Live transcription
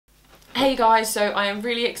Hey guys, so I am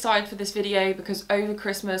really excited for this video because over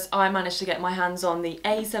Christmas I managed to get my hands on the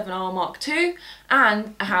A7rii Mark II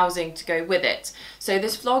and a housing to go with it. So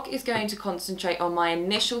this vlog is going to concentrate on my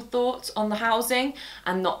initial thoughts on the housing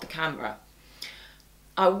and not the camera.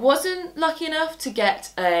 I wasn't lucky enough to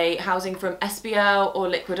get a housing from SBL or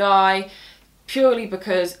Liquid Eye purely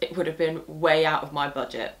because it would have been way out of my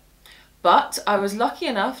budget. But I was lucky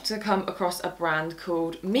enough to come across a brand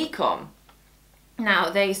called Meikon.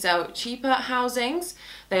 Now, they sell cheaper housings,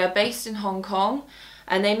 they are based in Hong Kong,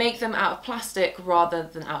 and they make them out of plastic rather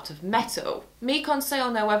than out of metal. Meikon say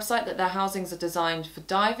on their website that their housings are designed for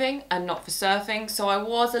diving and not for surfing, so I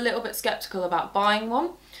was a little bit sceptical about buying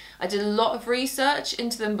one. I did a lot of research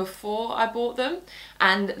into them before I bought them,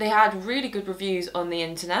 and they had really good reviews on the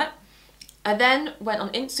internet. I then went on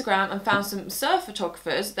Instagram and found some surf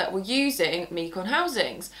photographers that were using Meikon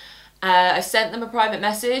housings. I sent them a private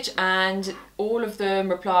message and all of them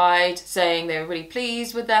replied saying they were really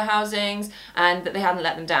pleased with their housings and that they hadn't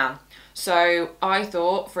let them down. So I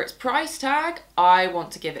thought, for its price tag, I want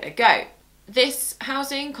to give it a go. This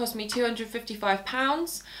housing cost me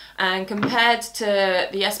 £255, and compared to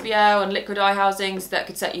the SBL and Liquid Eye housings that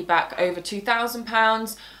could set you back over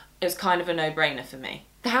 £2,000, it was kind of a no-brainer for me.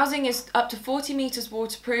 The housing is up to 40 metres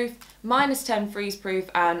waterproof, -10 freeze proof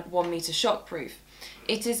and 1 metre shock proof.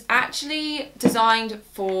 It is actually designed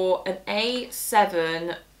for an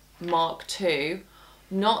A7 Mark II,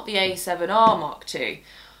 not the A7rii Mark II.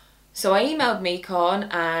 So I emailed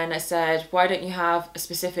Meikon and I said, why don't you have a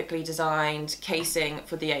specifically designed casing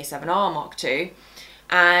for the A7rii Mark II?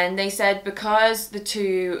 And they said because the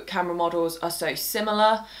two camera models are so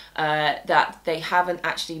similar that they haven't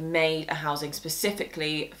actually made a housing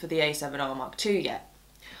specifically for the A7rii Mark II yet.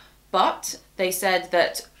 But they said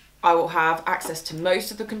that I will have access to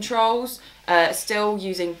most of the controls still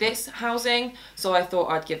using this housing, so I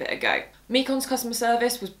thought I'd give it a go. Meikon's customer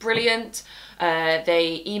service was brilliant.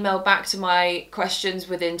 They emailed back to my questions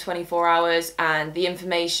within 24 hours and the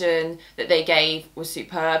information that they gave was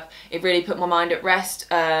superb. It really put my mind at rest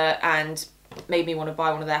and made me want to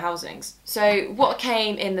buy one of their housings. So what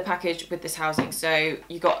came in the package with this housing? So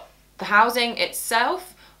you got the housing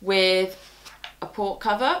itself with a port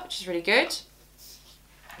cover, which is really good.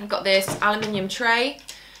 You've got this aluminium tray.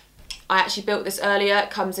 I actually built this earlier. It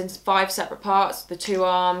comes in 5 separate parts, the 2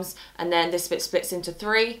 arms, and then this bit splits into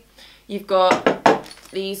 3. You've got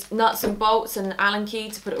these nuts and bolts and an Allen key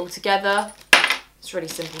to put it all together. It's really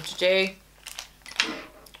simple to do.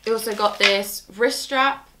 You also got this wrist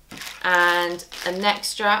strap and a neck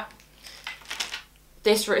strap.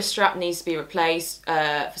 This wrist strap needs to be replaced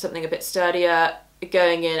for something a bit sturdier.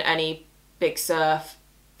 Going in any big surf,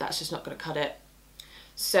 that's just not going to cut it.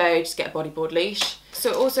 So just get a bodyboard leash.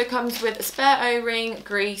 So it also comes with a spare O-ring,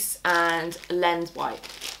 grease and lens wipe.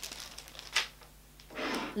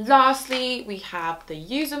 Lastly, we have the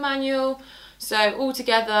user manual. So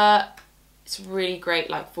altogether, it's really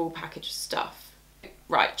great, like full package of stuff.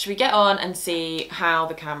 Right, should we get on and see how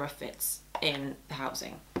the camera fits in the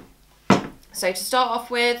housing? So to start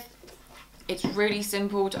off with, it's really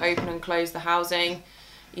simple to open and close the housing.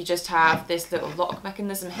 You just have this little lock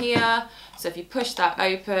mechanism here. So if you push that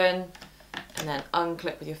open and then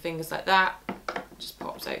unclip with your fingers like that, it just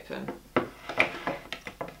pops open.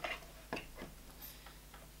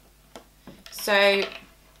 So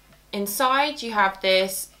inside you have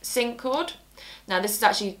this sync cord. Now this is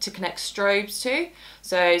actually to connect strobes to.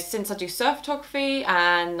 So since I do surf photography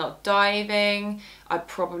and not diving, I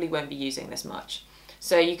probably won't be using this much.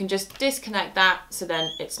 So you can just disconnect that so then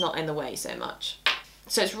it's not in the way so much.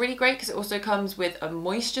 So it's really great because it also comes with a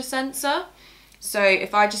moisture sensor. So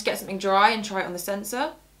if I just get something dry and try it on the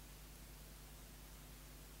sensor,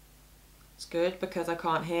 it's good because I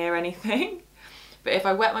can't hear anything. But if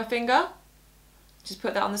I wet my finger, just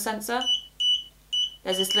put that on the sensor,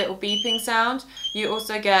 there's this little beeping sound. You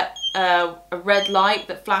also get a red light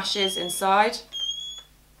that flashes inside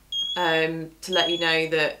to let you know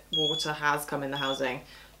that water has come in the housing.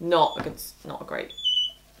 Not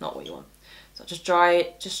what you want. So just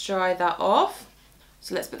dry that off.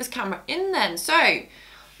 So let's put this camera in then. So I'd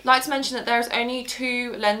like to mention that there's only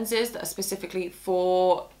 2 lenses that are specifically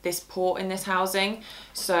for this port in this housing.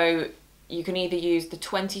 So you can either use the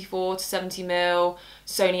 24 to 70mm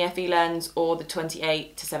Sony FE lens or the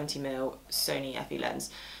 28 to 70mm Sony FE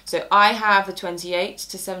lens. So I have the 28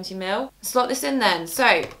 to 70mm. Slot this in then.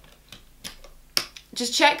 So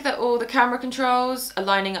just check that all the camera controls are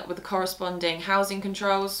lining up with the corresponding housing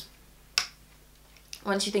controls.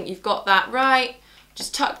 Once you think you've got that right,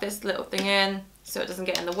 just tuck this little thing in so it doesn't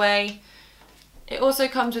get in the way. It also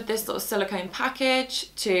comes with this little silicone package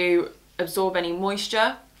to absorb any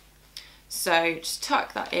moisture. So just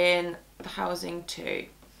tuck that in the housing too.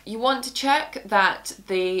 You want to check that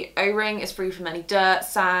the O-ring is free from any dirt,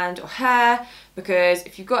 sand or hair, because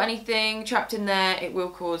if you've got anything trapped in there, it will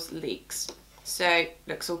cause leaks. So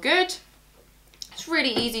looks all good. It's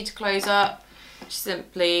really easy to close up. Just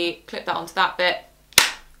simply clip that onto that bit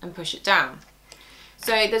and push it down.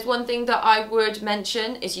 So there's one thing that I would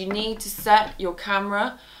mention is you need to set your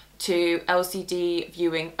camera to LCD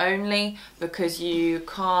viewing only, because you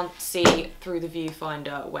can't see through the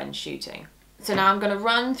viewfinder when shooting. So now I'm going to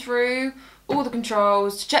run through all the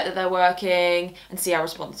controls to check that they're working and see how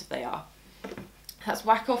responsive they are. Let's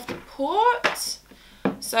whack off the port.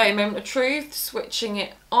 So moment of truth, switching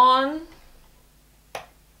it on.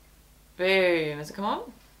 Boom, has it come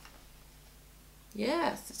on?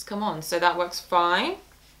 Yes, it's come on, so that works fine.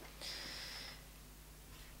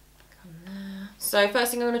 Come there. So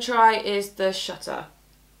first thing I'm going to try is the shutter.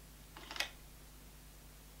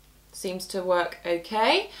 Seems to work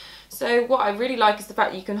okay. So what I really like is the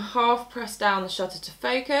fact that you can half press down the shutter to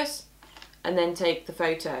focus and then take the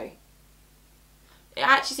photo. It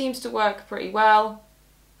actually seems to work pretty well.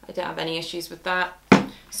 I don't have any issues with that.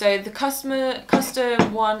 So the custom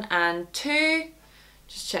 1 and 2,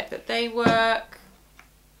 just check that they work.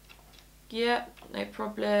 Yep, no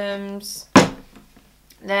problems.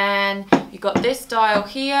 Then you've got this dial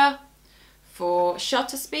here for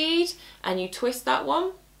shutter speed, and you twist that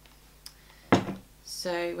one.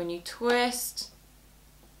 So when you twist,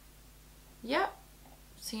 yep,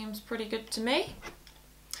 seems pretty good to me.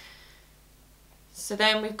 So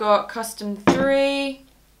then we've got custom 3,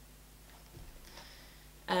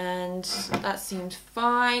 and that seemed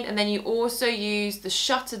fine. And then you also use the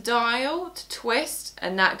shutter dial to twist,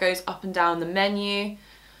 and that goes up and down the menu,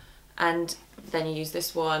 and then you use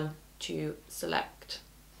this one to select.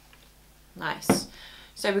 Nice.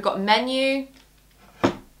 So we've got menu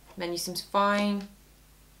seems fine.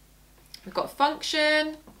 We've got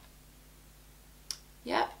function,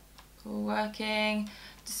 yep, all working.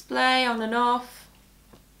 Display on and off,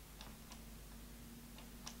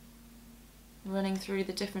 running through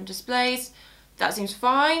the different displays, that seems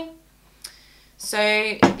fine.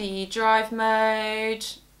 So the drive mode,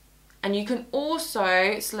 and you can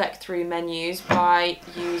also select through menus by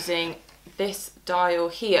using this dial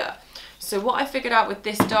here. So what I figured out with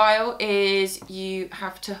this dial is you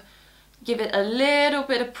have to give it a little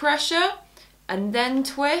bit of pressure and then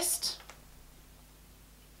twist.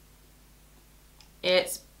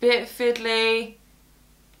 It's a bit fiddly.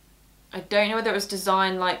 I don't know whether it was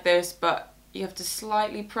designed like this, but you have to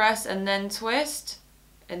slightly press and then twist,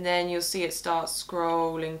 and then you'll see it start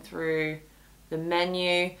scrolling through the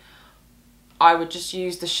menu. I would just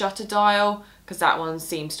use the shutter dial because that one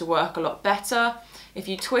seems to work a lot better. If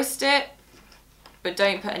you twist it, but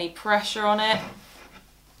don't put any pressure on it,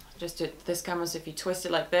 just do this camera, so if you twist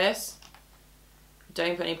it like this,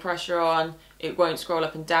 don't put any pressure on, it won't scroll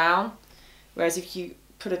up and down. Whereas if you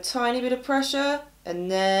put a tiny bit of pressure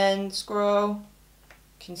and then scroll, you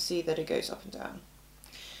can see that it goes up and down.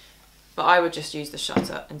 But I would just use the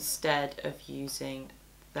shutter instead of using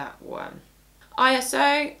that one.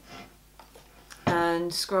 ISO,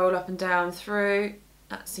 and scroll up and down through,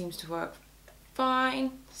 that seems to work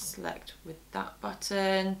fine. Select with that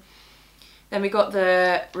button. Then we got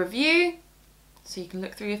the review, so you can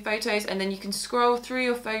look through your photos, and then you can scroll through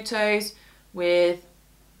your photos with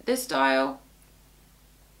this dial,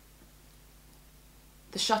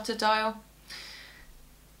 the shutter dial,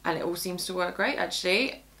 and it all seems to work great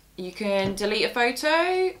actually. You can delete a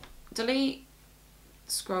photo, delete,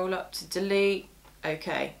 scroll up to delete,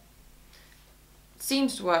 okay.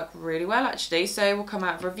 Seems to work really well actually. So we'll come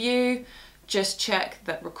out of review, just check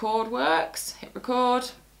that record works, hit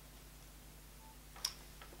record.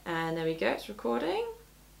 And there we go, it's recording.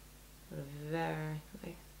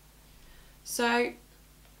 So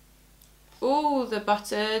all the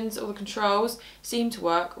buttons, all the controls seem to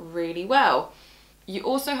work really well. You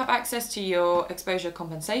also have access to your exposure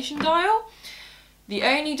compensation dial. The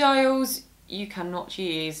only dials you cannot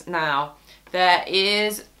use now, there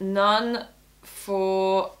is none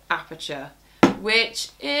for aperture, which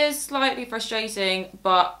is slightly frustrating,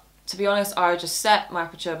 but to be honest, I would just set my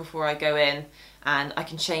aperture before I go in, and I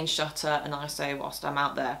can change shutter and ISO whilst I'm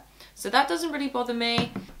out there. So that doesn't really bother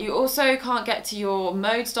me. You also can't get to your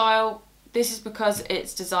mode dial. This is because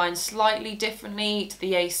it's designed slightly differently to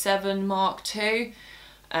the A7 Mark II.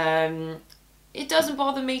 It doesn't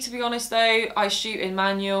bother me, to be honest though. I shoot in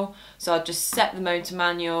manual, so I'll just set the mode to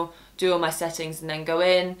manual, do all my settings and then go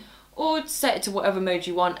in, or set it to whatever mode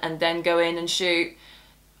you want and then go in and shoot.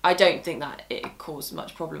 I don't think that it caused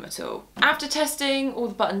much problem at all. After testing all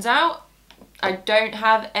the buttons out, I don't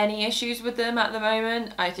have any issues with them at the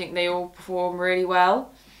moment. I think they all perform really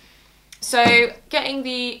well. So getting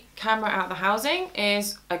the camera out of the housing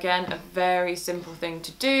is, again, a very simple thing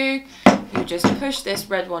to do. You just push this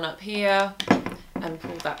red one up here and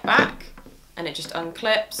pull that back, and it just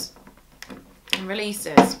unclips and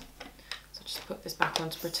releases. So just put this back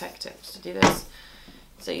on to protect it, just to do this.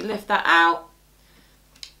 So you lift that out,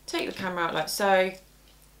 take the camera out like so,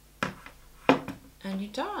 and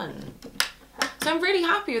you're done. So I'm really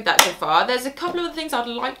happy with that so far. There's a couple of other things I'd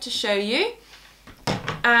like to show you,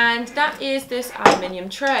 and that is this aluminium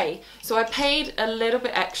tray. So I paid a little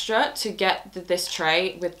bit extra to get this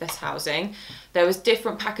tray with this housing. There was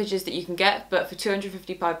different packages that you can get, but for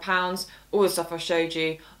 £255, all the stuff I showed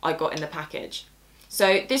you, I got in the package.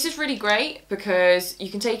 So this is really great because you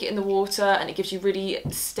can take it in the water and it gives you really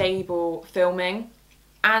stable filming.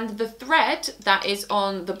 And the thread that is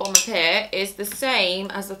on the bottom of here is the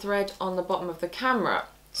same as the thread on the bottom of the camera.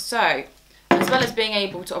 So, as well as being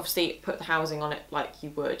able to obviously put the housing on it like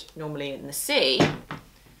you would normally in the sea,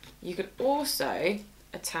 you could also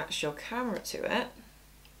attach your camera to it.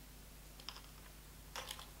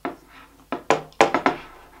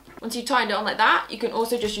 Once you've tightened it on like that, you can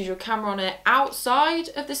also just use your camera on it outside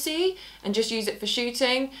of the sea and just use it for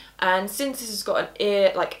shooting. And since this has got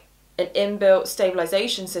an inbuilt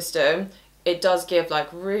stabilization system, it does give like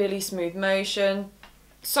really smooth motion.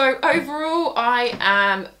 So overall, I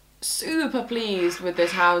am super pleased with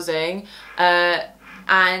this housing,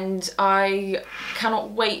 and I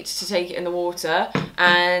cannot wait to take it in the water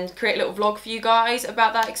and create a little vlog for you guys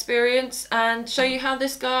about that experience and show you how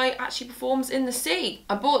this guy actually performs in the sea.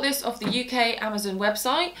 I bought this off the UK Amazon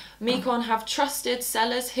website. Meikon have trusted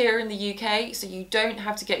sellers here in the UK, so you don't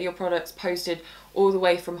have to get your products posted all the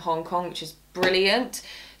way from Hong Kong, which is brilliant.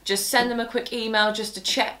 Just send them a quick email just to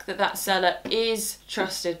check that that seller is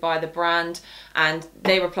trusted by the brand, and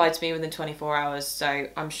they replied to me within 24 hours, so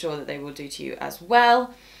I'm sure that they will do to you as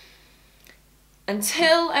well.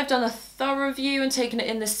 Until I've done a thorough review and taken it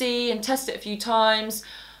in the sea and tested it a few times,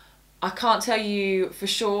 I can't tell you for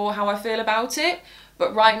sure how I feel about it,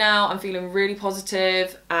 but right now I'm feeling really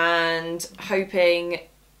positive and hoping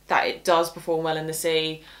that it does perform well in the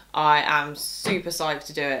sea. I am super psyched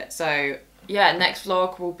to do it. So yeah, next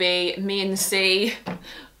vlog will be me in the sea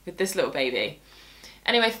with this little baby.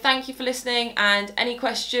 Anyway, thank you for listening, and any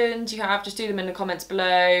questions you have, just do them in the comments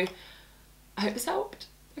below. I hope this helped.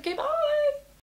 Okay, bye.